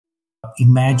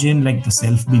Imagine like the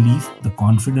self-belief, the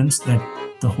confidence that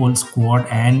the whole squad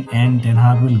and Ten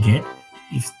Hag will get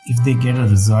if they get a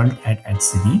result at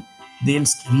City. They'll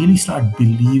really start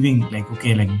believing like,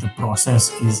 okay, like the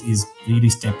process is really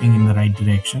stepping in the right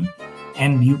direction.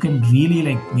 And you can really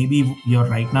like, maybe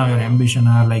your ambition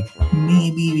are like,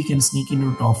 maybe we can sneak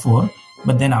into top four.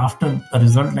 But then after a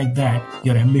result like that,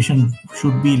 your ambition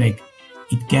should be like,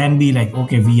 it can be like,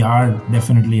 okay, we are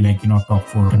definitely like, top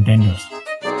four contenders.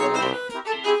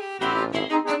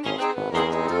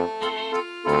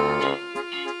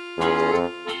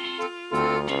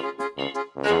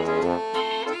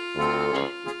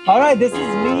 All right, this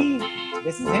is me.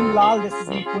 This is him, Lal. This is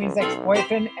me, Queen's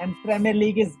ex-boyfriend. And Premier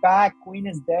League is back. Queen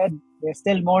is dead. We're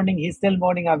still mourning. He's still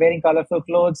mourning. I'm wearing colorful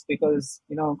clothes because,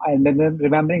 I'm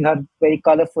remembering her very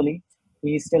colorfully.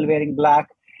 He's still wearing black.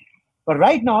 But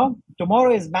right now,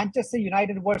 tomorrow is Manchester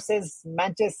United versus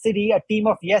Manchester City, a team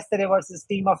of yesterday versus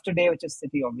team of today, which is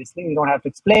City, obviously. We don't have to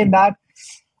explain that.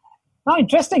 Now,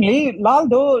 interestingly, Lal,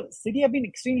 though City have been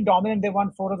extremely dominant, they won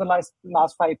 4 of the last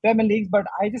 5 Premier Leagues, but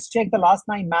I just checked the last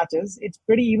 9 matches. It's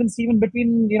pretty even Steven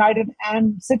between United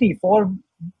and City. 4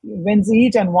 wins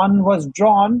each and 1 was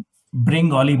drawn.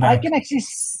 Bring Oli back. I can actually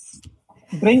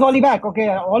bring Oli back. Okay,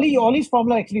 Oli's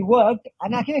formula actually worked,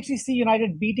 and I can actually see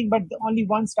United beating, but only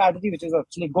one strategy, which is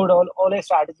actually good Ole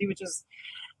strategy, which is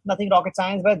nothing rocket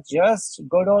science, but just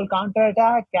good old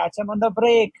counter-attack, catch him on the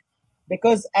break.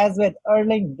 Because as with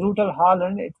Erling Brutal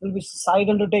Haaland, it will be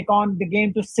suicidal to take on the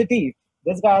game to City.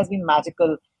 This guy has been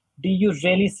magical. Do you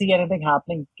really see anything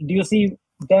happening? Do you see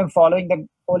them following the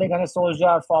Ole Gunnar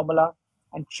Solskjaer formula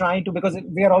and trying to, because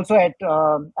we are also at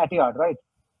Etihad, right?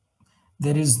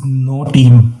 There is no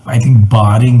team, I think,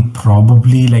 barring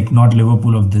probably like not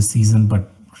Liverpool of this season,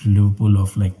 but Liverpool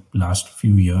of like last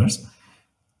few years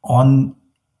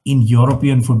in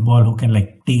European football who can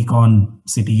like take on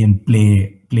City and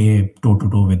play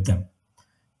toe-to-toe with them.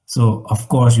 So, of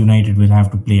course, United will have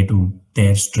to play to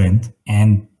their strength,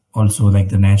 and also like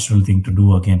the natural thing to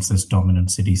do against this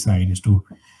dominant City side is to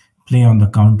play on the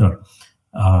counter.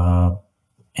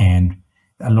 And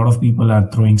a lot of people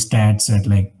are throwing stats at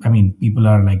people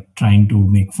are like trying to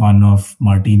make fun of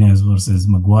Martinez versus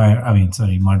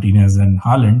Martinez and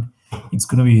Haaland. It's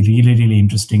going to be really, really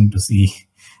interesting to see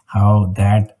how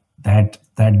that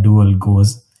duel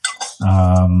goes.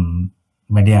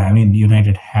 But yeah,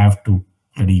 United have to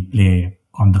really play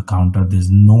on the counter.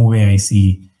 There's no way I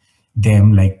see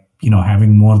them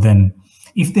having more than,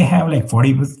 if they have like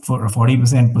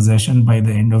 40% possession by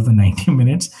the end of the 90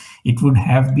 minutes, it would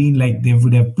have been like they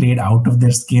would have played out of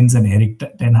their skins, and Erik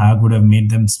Ten Hag would have made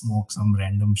them smoke some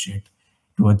random shit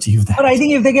to achieve that. But I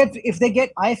think if they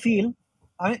get, I feel,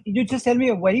 you just tell me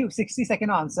a very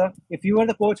 60-second answer. If you were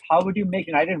the coach, how would you make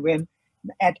United win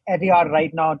at Etihad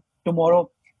right now, tomorrow?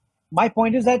 My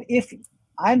point is that if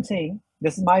I'm saying,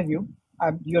 this is my view,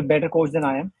 you're a better coach than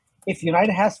I am. If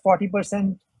United has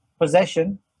 40%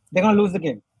 possession, they're going to lose the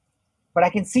game. But I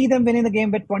can see them winning the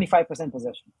game with 25%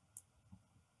 possession.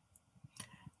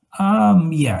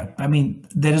 Yeah,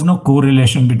 there is no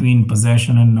correlation between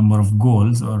possession and number of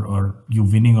goals or you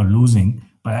winning or losing.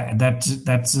 But that's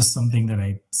just something that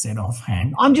I said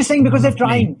offhand. I'm just saying because they're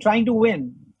trying to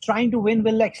win. Trying to win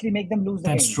will actually make them lose the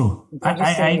game. That's true.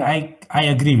 I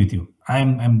agree with you.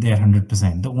 I'm there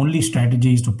 100%. The only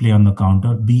strategy is to play on the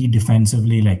counter, be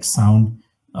defensively like sound,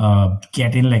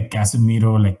 get in like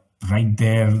Casemiro like right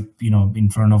there, in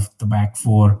front of the back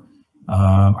four.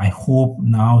 I hope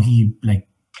now he like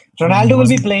Ronaldo will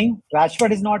be playing. Rashford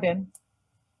is not in.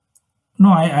 No,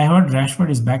 I heard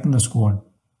Rashford is back in the squad.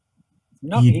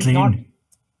 No, he's not.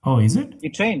 Oh, is it? He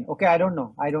trained. Okay, I don't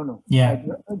know. Yeah.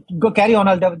 Go carry on.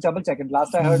 I'll double check it.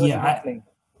 Last I heard was he was playing.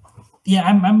 Yeah,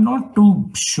 I'm not too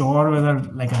sure whether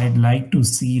like I'd like to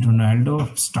see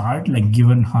Ronaldo start, like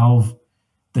given how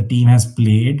the team has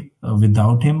played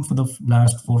without him for the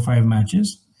last 4 or 5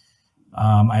 matches.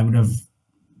 I would have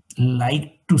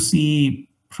liked to see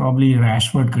probably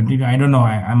Rashford continue. I don't know.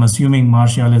 I'm assuming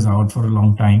Martial is out for a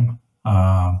long time.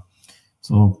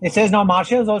 So it says now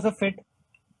Martial is also fit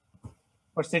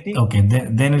for City. Okay,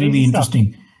 then it'll be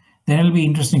interesting. Then it'll be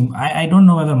interesting. I don't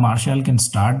know whether Martial can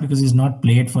start because he's not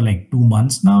played for like 2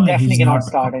 months now. Definitely cannot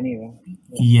start anyway.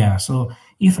 Yeah, so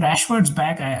if Rashford's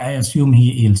back, I assume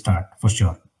he'll start for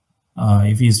sure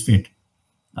if he's fit.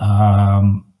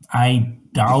 I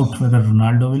doubt whether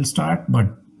Ronaldo will start, but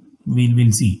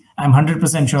we'll see. I'm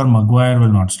 100% sure Maguire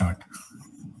will not start.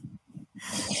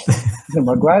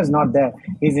 Maguire is not there.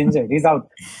 He's injured. He's out.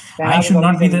 I should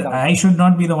not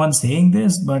be the one saying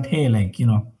this, but hey,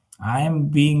 I am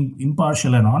being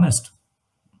impartial and honest.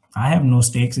 I have no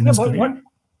stakes in his career.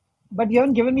 But you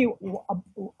haven't given me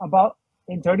about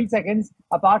in 30 seconds.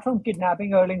 Apart from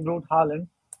kidnapping Erling Brute Haaland,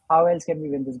 how else can we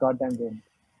win this goddamn game?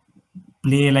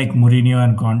 Play like Mourinho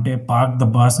and Conte, park the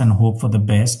bus and hope for the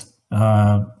best.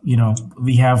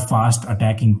 We have fast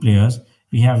attacking players.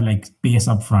 We have like pace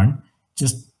up front.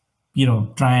 Just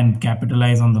try and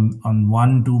capitalize on the on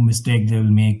one two mistake they will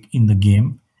make in the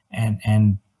game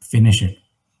and finish it.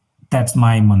 That's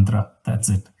my mantra. That's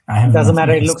it. I have Doesn't nothing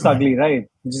matter. It else looks to add. ugly, right?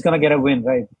 We're just gonna get a win,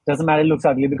 right? Doesn't matter. It looks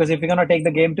ugly because if we're gonna take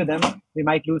the game to them, we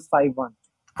might lose 5-1.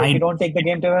 If we I don't take the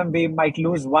game to them, we might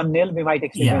lose 1-0. We might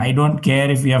actually Yeah, I win. don't care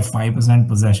if we have 5%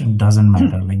 possession. Doesn't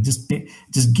matter. Like just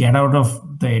get out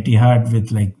of the Etihad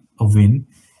with like a win,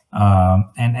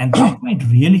 and that might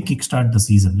really kickstart the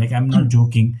season. Like I'm not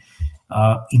joking.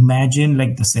 Imagine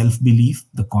like the self belief,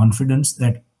 the confidence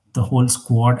that the whole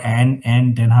squad and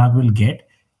Ten Hag will get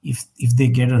if they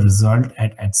get a result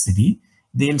at City.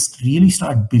 They'll really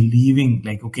start believing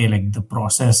like, okay, like the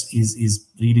process is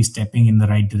really stepping in the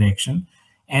right direction,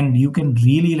 and you can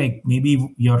really like,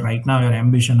 maybe your right now your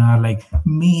ambition are like,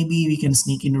 maybe we can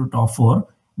sneak into top four,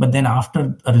 but then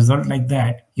after a result like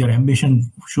that, your ambition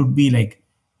should be like,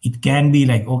 it can be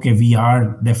like, okay, we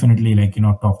are definitely like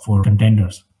top four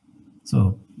contenders.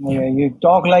 So yeah. Yeah, you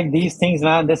talk like these things,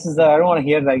 man. This is I don't want to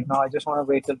hear right now. I just want to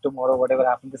wait till tomorrow. Whatever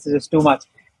happens, this is just too much.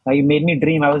 You made me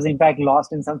dream. I was in fact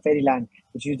lost in some fairyland,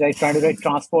 which you guys trying to like,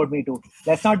 transport me to.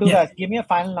 Let's not do Yeah. that. Give me a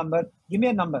final number. Give me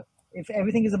a number. If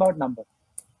everything is about number,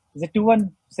 is it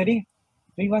 2-1 City,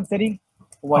 3-1 City,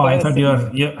 Oh, I whatever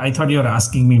thought City? I thought you're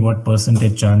asking me what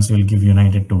percentage chance you'll give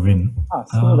United to win.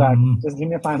 Screw that. Just give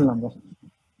me a final number.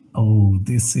 Oh,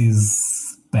 this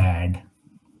is bad.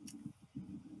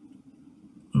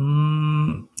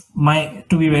 My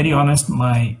To be very honest,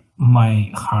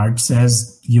 my heart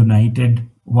says United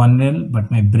 1-0,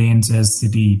 but my brain says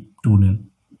City 2-0.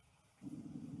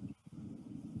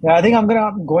 Yeah, I think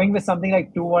I'm going with something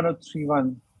like 2-1 or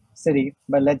 3-1 City,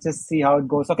 but let's just see how it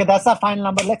goes. Okay, that's our final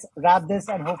number. Let's wrap this,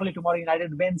 and hopefully tomorrow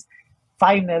United wins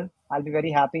 5-0. I'll be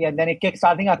very happy. And then I think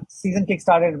our season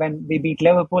kick-started when we beat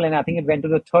Liverpool, and I think it went to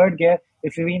the third gear.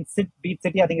 If we beat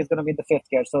City, I think it's going to be the fifth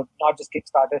gear. So not just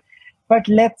kick-started. But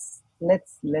let's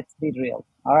be real.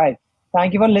 All right.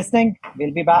 Thank you for listening.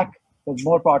 We'll be back with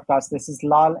more podcasts. This is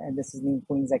Lal, and this is me,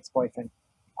 Queen's ex-boyfriend.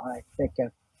 All right. Take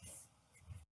care.